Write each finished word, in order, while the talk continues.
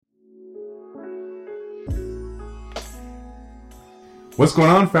What's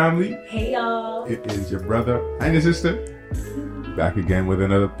going on, family? Hey, y'all. It is your brother and your sister back again with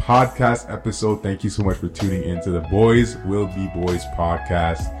another podcast episode. Thank you so much for tuning in to the Boys Will Be Boys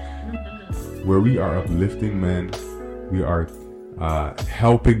podcast, where we are uplifting men. We are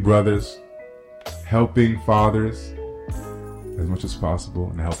helping brothers, helping fathers as much as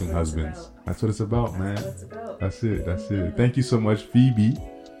possible, and helping husbands. That's what it's about, man. That's it. Thank you so much, Phoebe,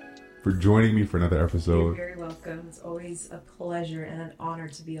 for joining me for another episode. You're very welcome. It's always a pleasure and an honor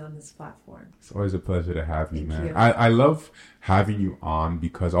to be on this platform. It's always a pleasure to have you, Thank man. you. I love having you on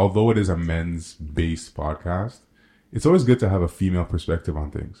because although it is a men's-based podcast, it's always good to have a female perspective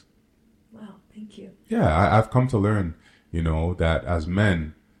on things. Wow, thank you. Yeah, I've come to learn, that as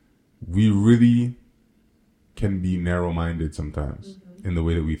men, we really can be narrow-minded sometimes in the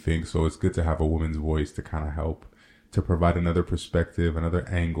way that we think. So it's good to have a woman's voice to kind of help, to provide another perspective, another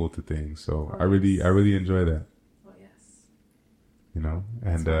angle to things. So I really enjoy that. Oh, yes. And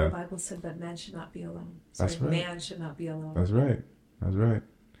That's why the Bible said that man should not be alone. That's right. Man should not be alone. That's right.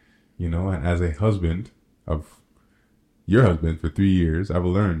 And as a husband of your husband for 3 years, I've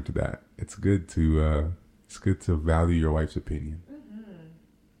learned that it's good to value your wife's opinion.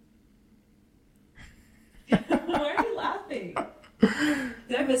 Why are you laughing?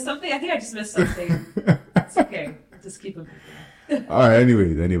 Did I miss something? I think I just missed something. It's okay. Just keep it moving. All right.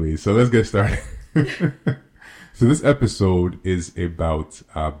 Anyways, so let's get started. So this episode is about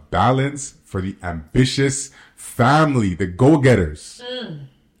balance for the ambitious family, the go-getters,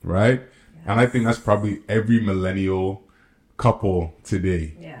 right? Yes. And I think that's probably every millennial couple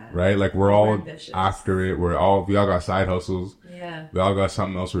today, right? Like we're all ambitious. After it. We all got side hustles. Yeah. We all got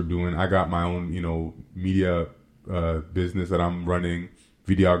something else we're doing. I got my own, media business that I'm running,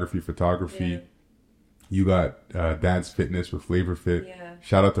 videography, photography. Yeah. You got dance fitness with Flavor Fit. Yeah.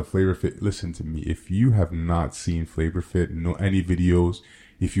 Shout out to Flavor Fit. Listen to me. If you have not seen Flavor Fit, any videos,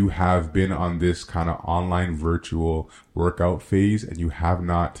 if you have been on this kind of online virtual workout phase and you have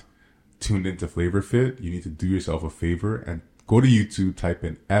not tuned into Flavor Fit, you need to do yourself a favor and go to YouTube, type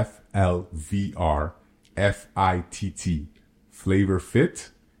in FLVRFITT, Flavor Fit,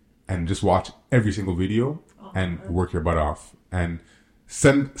 and just watch every single video and work your butt off. And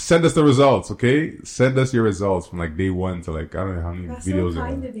send us the results, okay? Send us your results from like day one to like, I don't know how many That's videos. So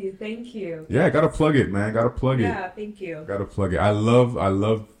kind of you. Thank you. Yeah, gotta plug it, man. Gotta plug it. Yeah, thank you. Gotta plug it. I love,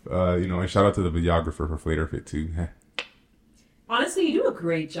 and shout out to the videographer for Flavor Fit too. Honestly, you do a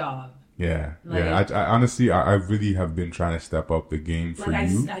great job. Yeah. I honestly, I really have been trying to step up the game for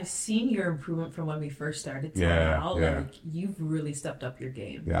you. I've seen your improvement from when we first started. Now. Like, you've really stepped up your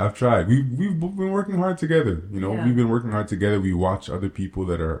game. Yeah, I've tried. We've been working hard together. We've been working hard together. We watch other people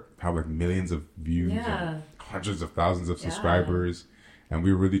that have like millions of views, and hundreds of thousands of subscribers, and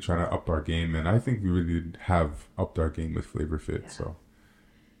we're really trying to up our game. And I think we really have upped our game with Flavor Fit. So.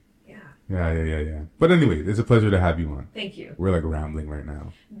 Yeah. But anyway, it's a pleasure to have you on. Thank you. We're like rambling right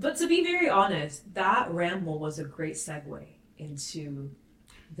now. But to be very honest, that ramble was a great segue into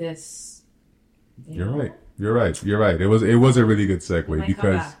this. You're right. It was a really good segue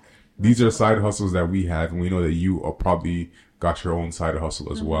because these are side hustles that we have, and we know that you are probably got your own side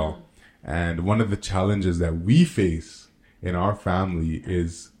hustle as well. And one of the challenges that we face in our family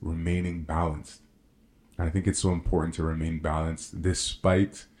is remaining balanced. And I think it's so important to remain balanced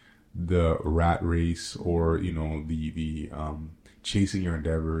despite the rat race or the chasing your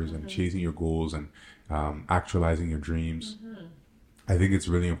endeavors and chasing your goals and actualizing your dreams. I think it's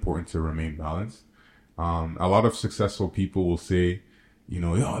really important to remain balanced. A lot of successful people will say,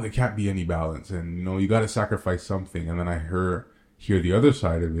 there can't be any balance, and you got to sacrifice something. And then I hear the other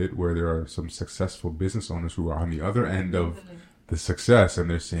side of it, where there are some successful business owners who are on the other end of the success, and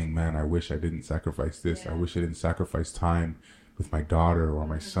they're saying, man, I wish I didn't sacrifice this. I wish I didn't sacrifice time with my daughter or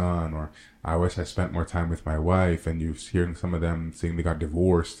my son, or I wish I spent more time with my wife. And you're hearing some of them saying they got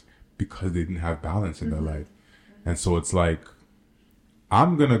divorced because they didn't have balance in their life. And so it's like,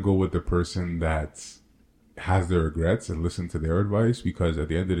 I'm going to go with the person that has their regrets and listen to their advice, because at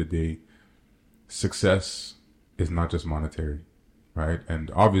the end of the day, success is not just monetary, right? And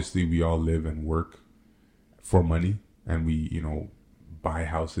obviously we all live and work for money, and we, buy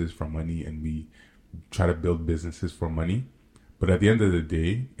houses for money, and we try to build businesses for money. But at the end of the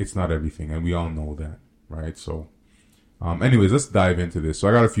day, it's not everything, and we all know that, right? So, anyways, let's dive into this. So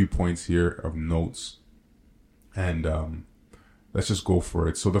I got a few points here of notes, and let's just go for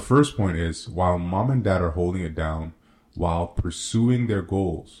it. So the first point is, while mom and dad are holding it down while pursuing their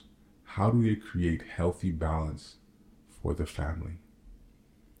goals, how do they create healthy balance for the family?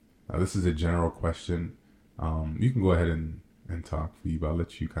 Now, this is a general question. You can go ahead and and talk, Phoebe. I'll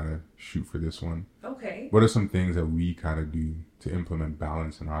let you kind of shoot for this one. Okay. What are some things that we kind of do to implement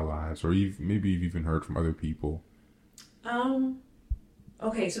balance in our lives, or maybe you've even heard from other people?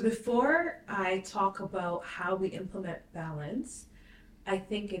 Okay, so before I talk about how we implement balance, I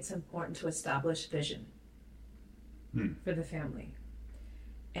think it's important to establish vision for the family.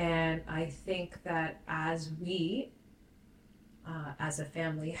 And I think that as we, as a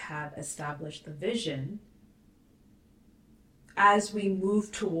family, have established the vision, as we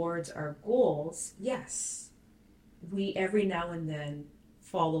move towards our goals, yes, we every now and then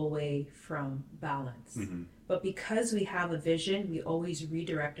fall away from balance. But because we have a vision, we always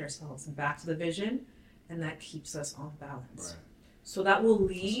redirect ourselves back to the vision, and that keeps us on balance. Right. So that will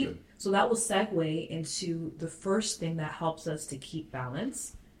segue into the first thing that helps us to keep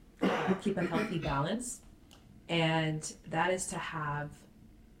balance, keep a healthy balance, and that is to have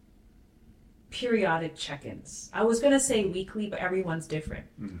periodic check-ins. I was going to say weekly, but everyone's different.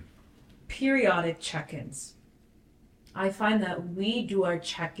 Periodic check-ins. I find that we do our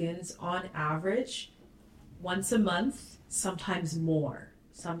check-ins on average once a month, sometimes more,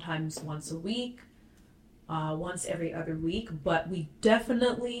 sometimes once a week, once every other week, but we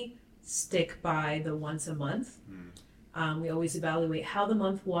definitely stick by the once a month. We always evaluate how the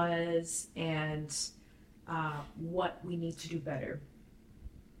month was and what we need to do better.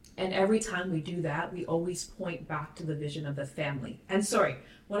 And every time we do that, we always point back to the vision of the family. And sorry,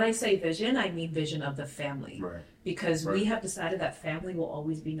 when I say vision, I mean vision of the family. Right. Because we have decided that family will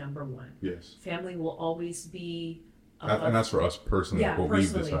always be number one. Yes. Family will always be... and that's for us personally, what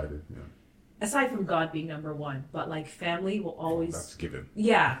we've decided. Yeah. Aside from God being number one, but like family will always... That's given.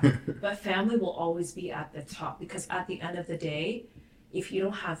 Yeah, but family will always be at the top. Because at the end of the day, if you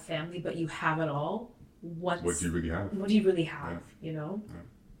don't have family, but you have it all, what do you really have? What do you really have, you know? Yeah.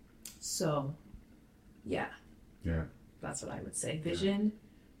 So, yeah. Yeah. That's what I would say. Vision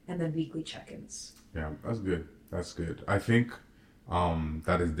and then weekly check-ins. Yeah, that's good. That's good. I think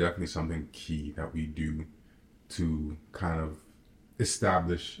that is definitely something key that we do to kind of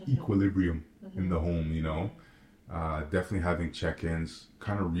establish equilibrium in the home, you know. Definitely having check-ins,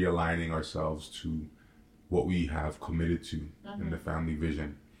 kind of realigning ourselves to what we have committed to in the family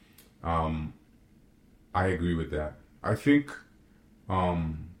vision. I agree with that. I think...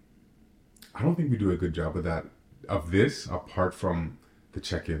 I don't think we do a good job of this apart from the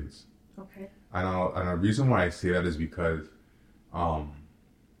check-ins. Okay. And the reason why I say that is because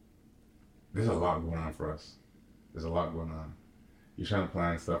there's a lot going on for us. There's a lot going on. You're trying to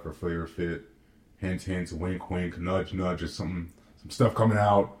plan stuff for Flavor Fit, hint, hint, wink, wink, nudge, nudge, or some stuff coming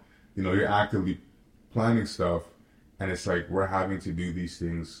out. You know, you're actively planning stuff, and it's like we're having to do these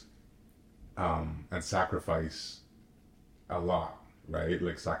things and sacrifice a lot. Right?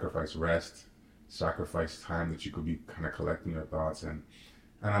 Like sacrifice rest, sacrifice time that you could be kind of collecting your thoughts. And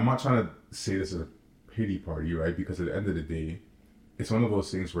I'm not trying to say this as a pity party, right? Because at the end of the day, it's one of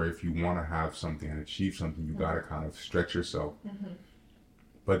those things where if you want to have something and achieve something, you got to kind of stretch yourself.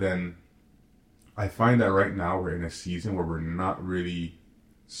 But then I find that right now we're in a season where we're not really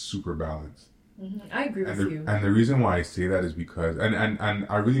super balanced. I agree with you. And the reason why I say that is because, and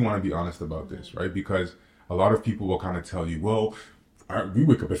I really want to be honest about this, right? Because a lot of people will kind of tell you, well, we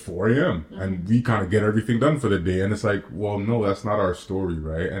wake up at 4 a.m. and we kind of get everything done for the day. And it's like, well, no, that's not our story,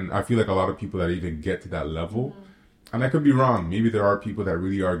 right? And I feel like a lot of people that even get to that level, and I could be wrong. Maybe there are people that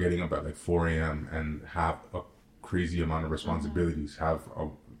really are getting up at like 4 a.m. and have a crazy amount of responsibilities,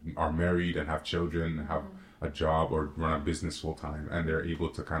 are married and have children, have a job or run a business full time, and they're able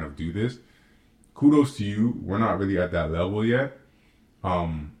to kind of do this. Kudos to you. We're not really at that level yet.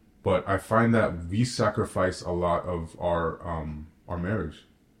 But I find that we sacrifice a lot of our marriage.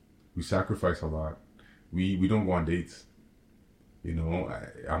 We sacrifice a lot. We don't go on dates. You know,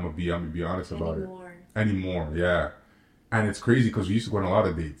 I'm gonna be honest about it. Anymore, yeah. And it's crazy because we used to go on a lot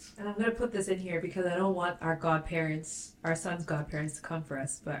of dates. And I'm gonna put this in here because I don't want our son's godparents to come for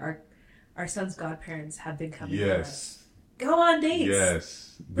us, but our son's godparents have been coming for us. Go on dates.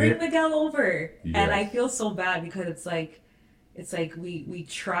 Yes. Bring Miguel over. Yes. And I feel so bad because it's like we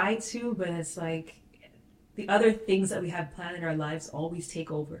try to, but it's like the other things that we have planned in our lives always take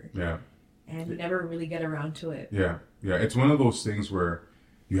over. Yeah. And we never really get around to it. Yeah. Yeah. It's one of those things where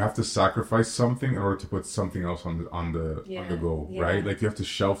you have to sacrifice something in order to put something else on the go, right? Like you have to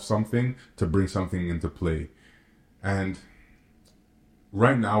shelf something to bring something into play. And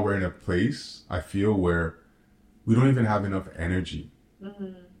right now we're in a place, I feel, where we don't even have enough energy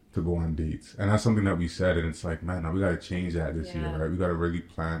to go on dates. And that's something that we said, and it's like, man, now we got to change that this year, right? We got to really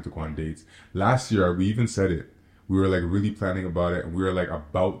plan to go on dates. Last year, we even said it. We were like really planning about it, and we were like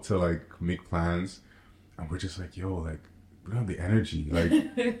about to like make plans, and we're just like, yo, like we don't have the energy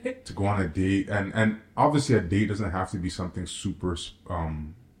like to go on a date, and obviously a date doesn't have to be something super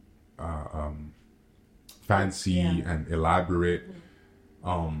fancy and elaborate.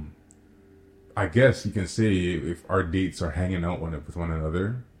 I guess you can say if our dates are hanging out with one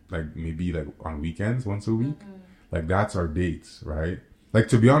another, like maybe like on weekends once a week, like that's our dates, right? Like,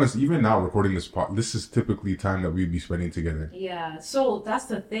 to be honest, even now recording this is typically time that we'd be spending together. Yeah, so that's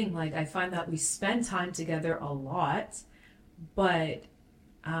the thing. Like, I find that we spend time together a lot, but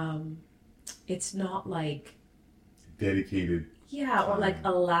it's not like dedicated. Yeah, or like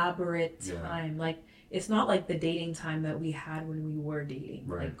elaborate time. Like, it's not like the dating time that we had when we were dating,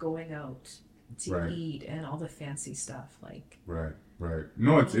 like going out to eat and all the fancy stuff. Like, right.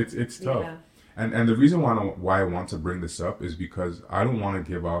 No, it's tough. Yeah. And the reason why I want to bring this up is because I don't want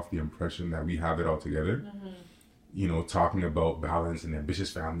to give off the impression that we have it all together. You know, talking about balance and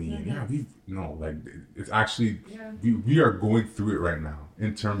ambitious family, and it's actually we are going through it right now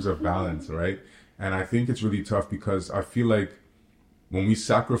in terms of balance, right? And I think it's really tough because I feel like when we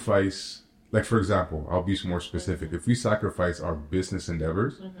sacrifice, like for example, I'll be more specific. If we sacrifice our business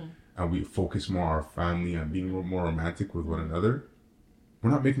endeavors and we focus more on our family and being more romantic with one another, we're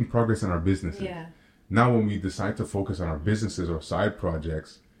not making progress in our businesses. Yeah. Now, when we decide to focus on our businesses or side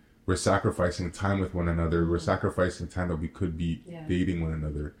projects, we're sacrificing time with one another. We're sacrificing time that we could be dating one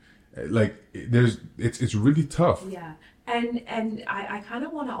another. Like, it's really tough. Yeah. And I kind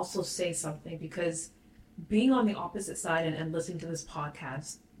of want to also say something, because being on the opposite side and listening to this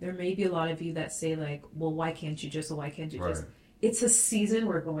podcast, there may be a lot of you that say like, well, why can't you just, or why can't you just? It's a season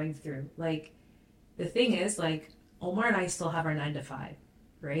we're going through. Like, the thing is, like, Omar and I still have our 9 to 5.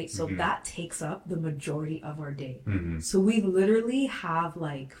 Right? So that takes up the majority of our day. So we literally have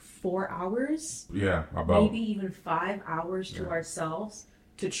like 4 hours, maybe even 5 hours to ourselves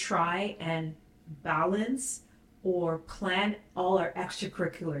to try and balance or plan all our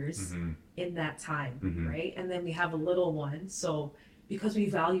extracurriculars in that time, right? And then we have a little one. So because we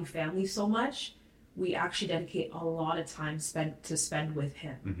value family so much, we actually dedicate a lot of time to spend with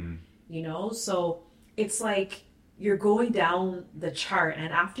him, you know? So it's like, you're going down the chart,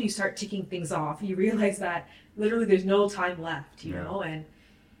 and after you start ticking things off, you realize that literally there's no time left, you know,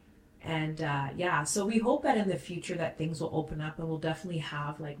 and so we hope that in the future that things will open up and we'll definitely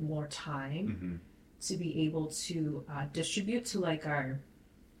have like more time to be able to distribute to like our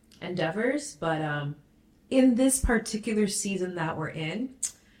endeavors. But in this particular season that we're in,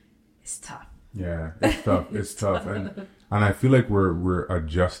 it's tough. Yeah, it's tough. It's tough. And I feel like we're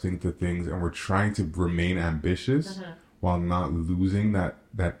adjusting to things, and we're trying to remain ambitious while not losing that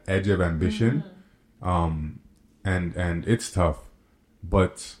edge of ambition. And it's tough.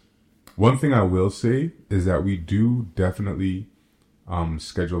 But one thing I will say is that we do definitely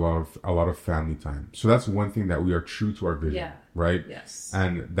schedule a lot of family time. So that's one thing that we are true to our vision, right? Yes.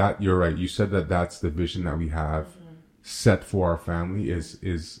 And that, you're right. You said that that's the vision that we have set for our family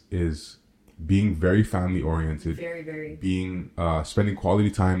is being very family oriented, very being spending quality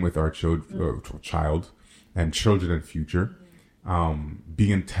time with our child and children in future,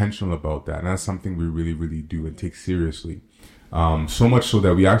 being intentional about that, and that's something we really, really do and take seriously. So much so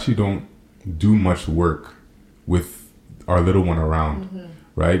that we actually don't do much work with our little one around,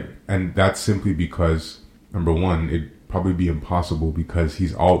 right? And that's simply because, number one, it'd probably be impossible because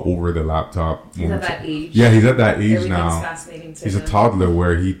he's all over the laptop. He's at that age. Yeah, he's at that age Everything's now. Fascinating to he's him. A toddler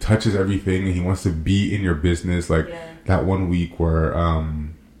where he touches everything and he wants to be in your business. Like that one week where I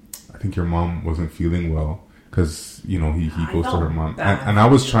think your mom wasn't feeling well because, you know, he goes to her mom. And I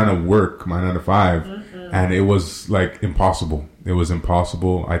was trying to work my 9 to 5 and it was like impossible. It was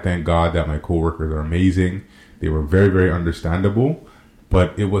impossible. I thank God that my coworkers are amazing. They were very, very understandable,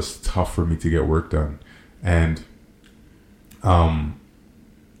 but it was tough for me to get work done. And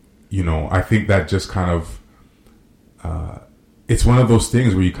you know, I think that just kind of, it's one of those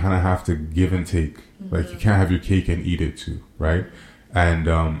things where you kind of have to give and take. Like, you can't have your cake and eat it too, right? And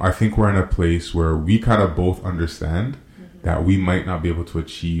I think we're in a place where we kind of both understand that we might not be able to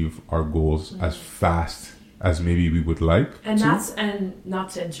achieve our goals as fast as maybe we would like. And and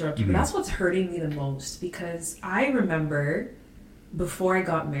not to interrupt you, but that's what's hurting me the most, because I remember before I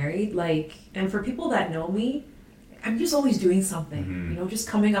got married, like, and for people that know me, I'm just always doing something, you know, just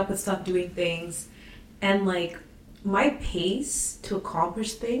coming up with stuff, doing things. And like, my pace to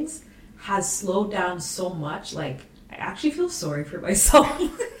accomplish things has slowed down so much. Like, I actually feel sorry for myself.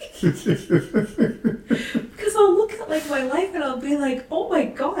 Because I'll look at like my life and I'll be like, oh my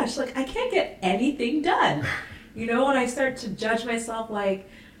gosh, like I can't get anything done. You know, and I start to judge myself like,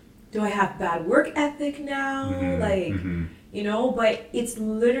 do I have bad work ethic now? You know, but it's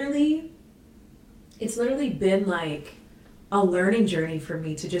literally been like a learning journey for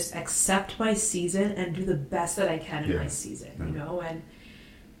me to just accept my season and do the best that I can in my season, you know,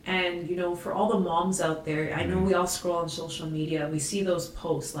 and you know, for all the moms out there, I know we all scroll on social media, we see those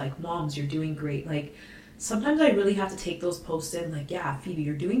posts like, moms, you're doing great. Like, sometimes I really have to take those posts in, like, yeah, Phoebe,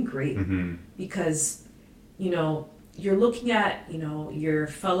 you're doing great, because, you know, you're looking at, you know, your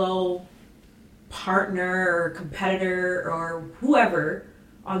fellow partner or competitor or whoever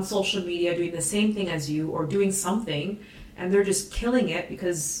on social media doing the same thing as you or doing something, and they're just killing it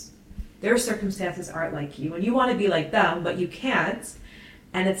because their circumstances aren't like you, and you want to be like them, but you can't.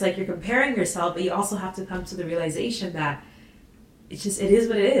 And it's like you're comparing yourself, but you also have to come to the realization that it is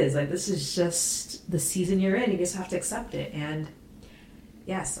what it is. Like, this is just the season you're in. You just have to accept it. And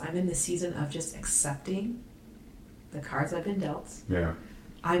yes, I'm in the season of just accepting the cards I've been dealt. Yeah.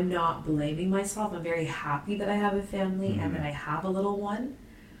 I'm not blaming myself. I'm very happy that I have a family and that I have a little one.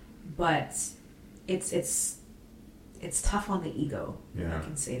 But it's tough on the ego. Yeah. I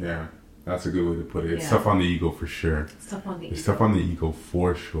can say that. Yeah. That's a good way to put it. It's tough on the ego for sure. It's tough on the ego. It's tough on the ego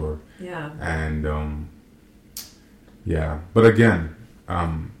for sure. Yeah. And yeah. But again,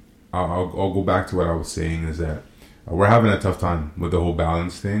 I'll go back to what I was saying is that we're having a tough time with the whole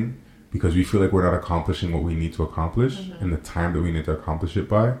balance thing because we feel like we're not accomplishing what we need to accomplish in the time that we need to accomplish it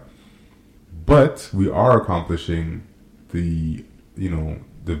by. But we are accomplishing the, you know,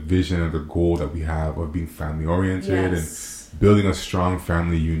 the vision and the goal that we have of being family oriented and building a strong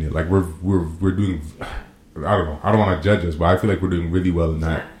family unit. Like we're doing, I don't know, I don't want to judge us, but I feel like we're doing really well in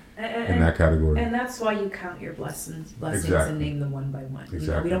that in that category. And that's why you count your blessings Exactly. and name them one by one. Exactly.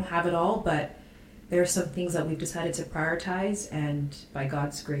 You know, we don't have it all, but there are some things that we've decided to prioritize, and by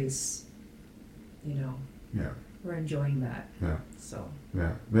God's grace, you know, we're enjoying that. Yeah. So.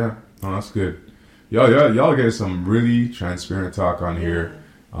 Yeah. No, that's good. Y'all get some really transparent talk on here.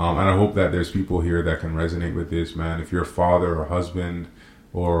 And I hope that there's people here that can resonate with this, man. If you're a father or husband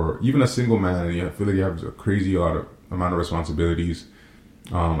or even a single man and you feel like you have a crazy amount of responsibilities,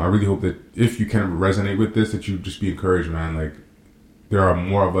 I really hope that if you can resonate with this, that you just be encouraged, man. Like, there are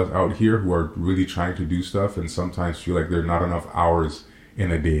more of us out here who are really trying to do stuff and sometimes feel like there are not enough hours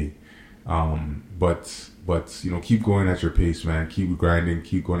in a day. But you know, keep going at your pace, man. Keep grinding,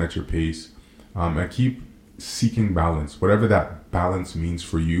 keep going at your pace, and keep seeking balance, whatever that balance means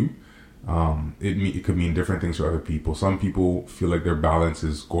for you. It could mean different things for other people. Some people feel like their balance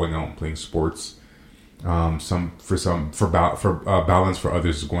is going out and playing sports. Balance for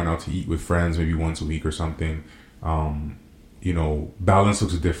others is going out to eat with friends maybe once a week or something. You know, balance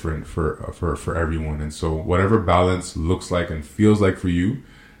looks different for everyone, and so whatever balance looks like and feels like for you,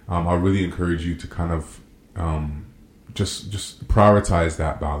 I really encourage you to kind of just prioritize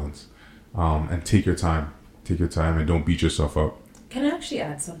that balance, and take your time and don't beat yourself up. Can I actually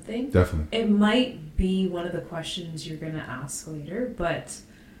add something? Definitely. It might be one of the questions you're going to ask later, but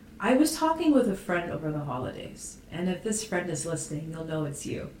I was talking with a friend over the holidays, and if this friend is listening, you'll know it's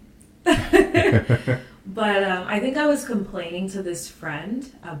you. But I think I was complaining to this friend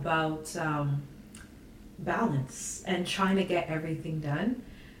about balance and trying to get everything done.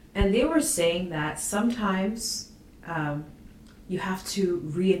 And they were saying that sometimes you have to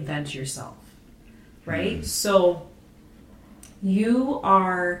reinvent yourself, right? So you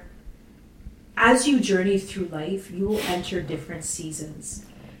are, as you journey through life, you will enter different seasons.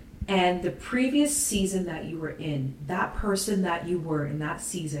 And the previous season that you were in, that person that you were in that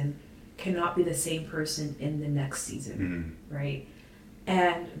season cannot be the same person in the next season, right?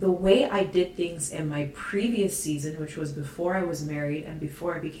 And the way I did things in my previous season, which was before I was married and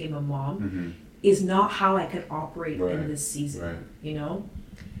before I became a mom, is not how I can operate in this season, you know?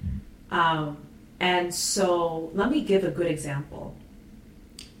 And so let me give a good example.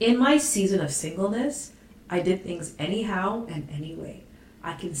 In my season of singleness, I did things anyhow and anyway.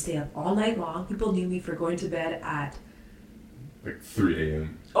 I can stay up all night long. People knew me for going to bed at like 3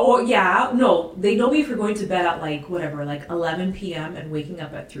 a.m. Oh, yeah. No, they know me for going to bed at like 11 p.m. and waking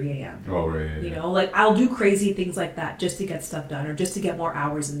up at 3 a.m. Oh, right. Yeah, you know, like I'll do crazy things like that just to get stuff done or just to get more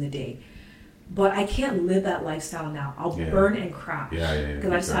hours in the day. But I can't live that lifestyle now. I'll burn and crash.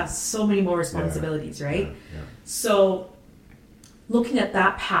 Because I just have so many more responsibilities, right? Yeah. So looking at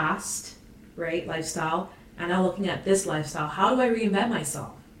that past, right, lifestyle, and now looking at this lifestyle, how do I reinvent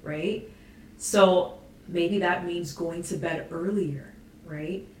myself, right? So maybe that means going to bed earlier,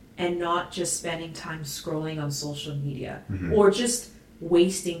 right? And not just spending time scrolling on social media or just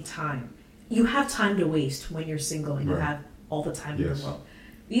wasting time. You have time to waste when you're single and you have all the time in the world.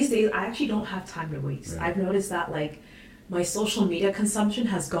 These days, I actually don't have time to waste. I've noticed that like my social media consumption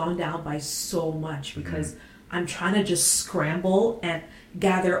has gone down by so much because I'm trying to just scramble and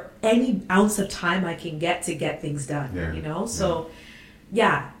gather any ounce of time I can get to get things done, you know? So,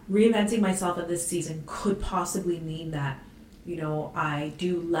 reinventing myself in this season could possibly mean that, you know, I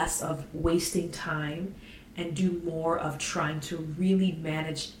do less of wasting time and do more of trying to really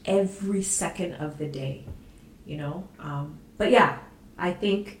manage every second of the day, you know? But yeah, I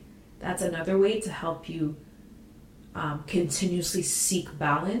think that's another way to help you continuously seek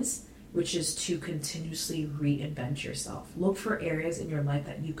balance, which is to continuously reinvent yourself. Look for areas in your life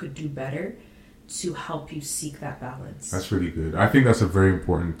that you could do better to help you seek that balance. That's really good. I think that's a very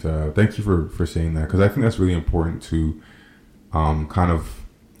important, thank you for saying that, because I think that's really important to kind of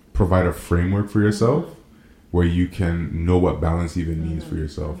provide a framework for yourself where you can know what balance even means for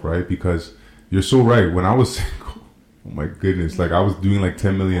yourself, right? Because you're so right. When I was single, oh my goodness, like I was doing like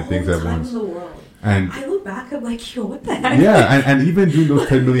 10 million things at once. In the world. And I look back, I'm like, yo, what the heck? Yeah, and even doing those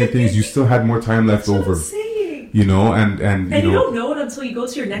 10 million things, you still had more time left over. What I'm saying. You know, and you don't know it until you go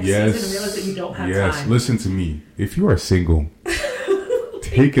to your next season and realize that you don't have time. Yes, listen to me. If you are single,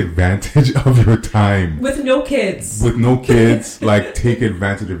 take advantage of your time. With no kids. Like take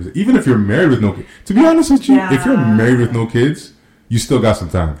advantage of it. Even if you're married with no kids. To be honest with you, if you're married with no kids, you still got some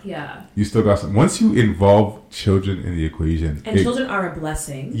time. Yeah. You still got some. Once you involve children in the equation. And children are a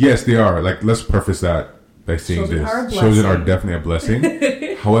blessing. Yes, they are. Like, let's preface that by saying this. Children are definitely a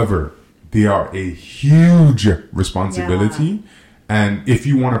blessing. However, they are a huge responsibility. Yeah. And if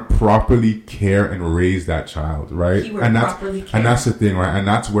you want to properly care and raise that child, right? And that's the thing, right? And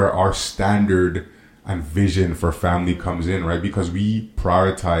that's where our standard and vision for family comes in, right? Because we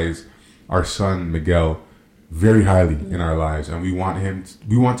prioritize our son, Miguel, very highly in our lives, and we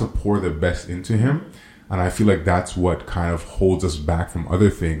want to pour the best into him, and I feel like that's what kind of holds us back from other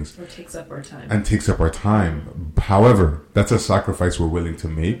things, or takes up our time. However, that's a sacrifice we're willing to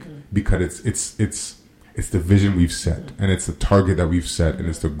make because it's the vision we've set, and it's the target that we've set, and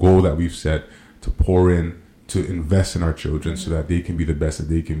it's the goal that we've set to pour in, to invest in our children so that they can be the best that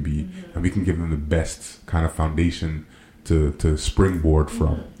they can be, and we can give them the best kind of foundation to springboard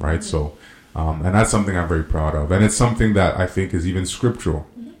from, right? So. And that's something I'm very proud of. And it's something that I think is even scriptural,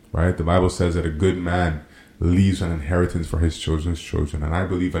 right? The Bible says that a good man leaves an inheritance for his children's children. And I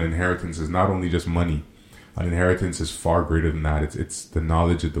believe an inheritance is not only just money. An inheritance is far greater than that. It's the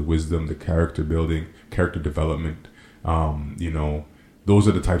knowledge, the wisdom, the character building, character development. You know, those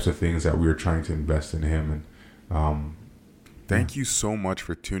are the types of things that we're trying to invest in him. And thank you so much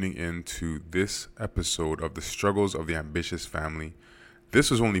for tuning in to this episode of The Struggles of the Ambitious Family.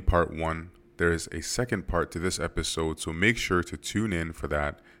 This was only part 1. There is a second part to this episode, so make sure to tune in for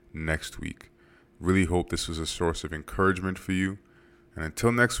that next week. Really hope this was a source of encouragement for you. And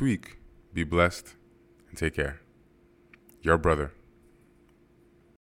until next week, be blessed and take care. Your brother.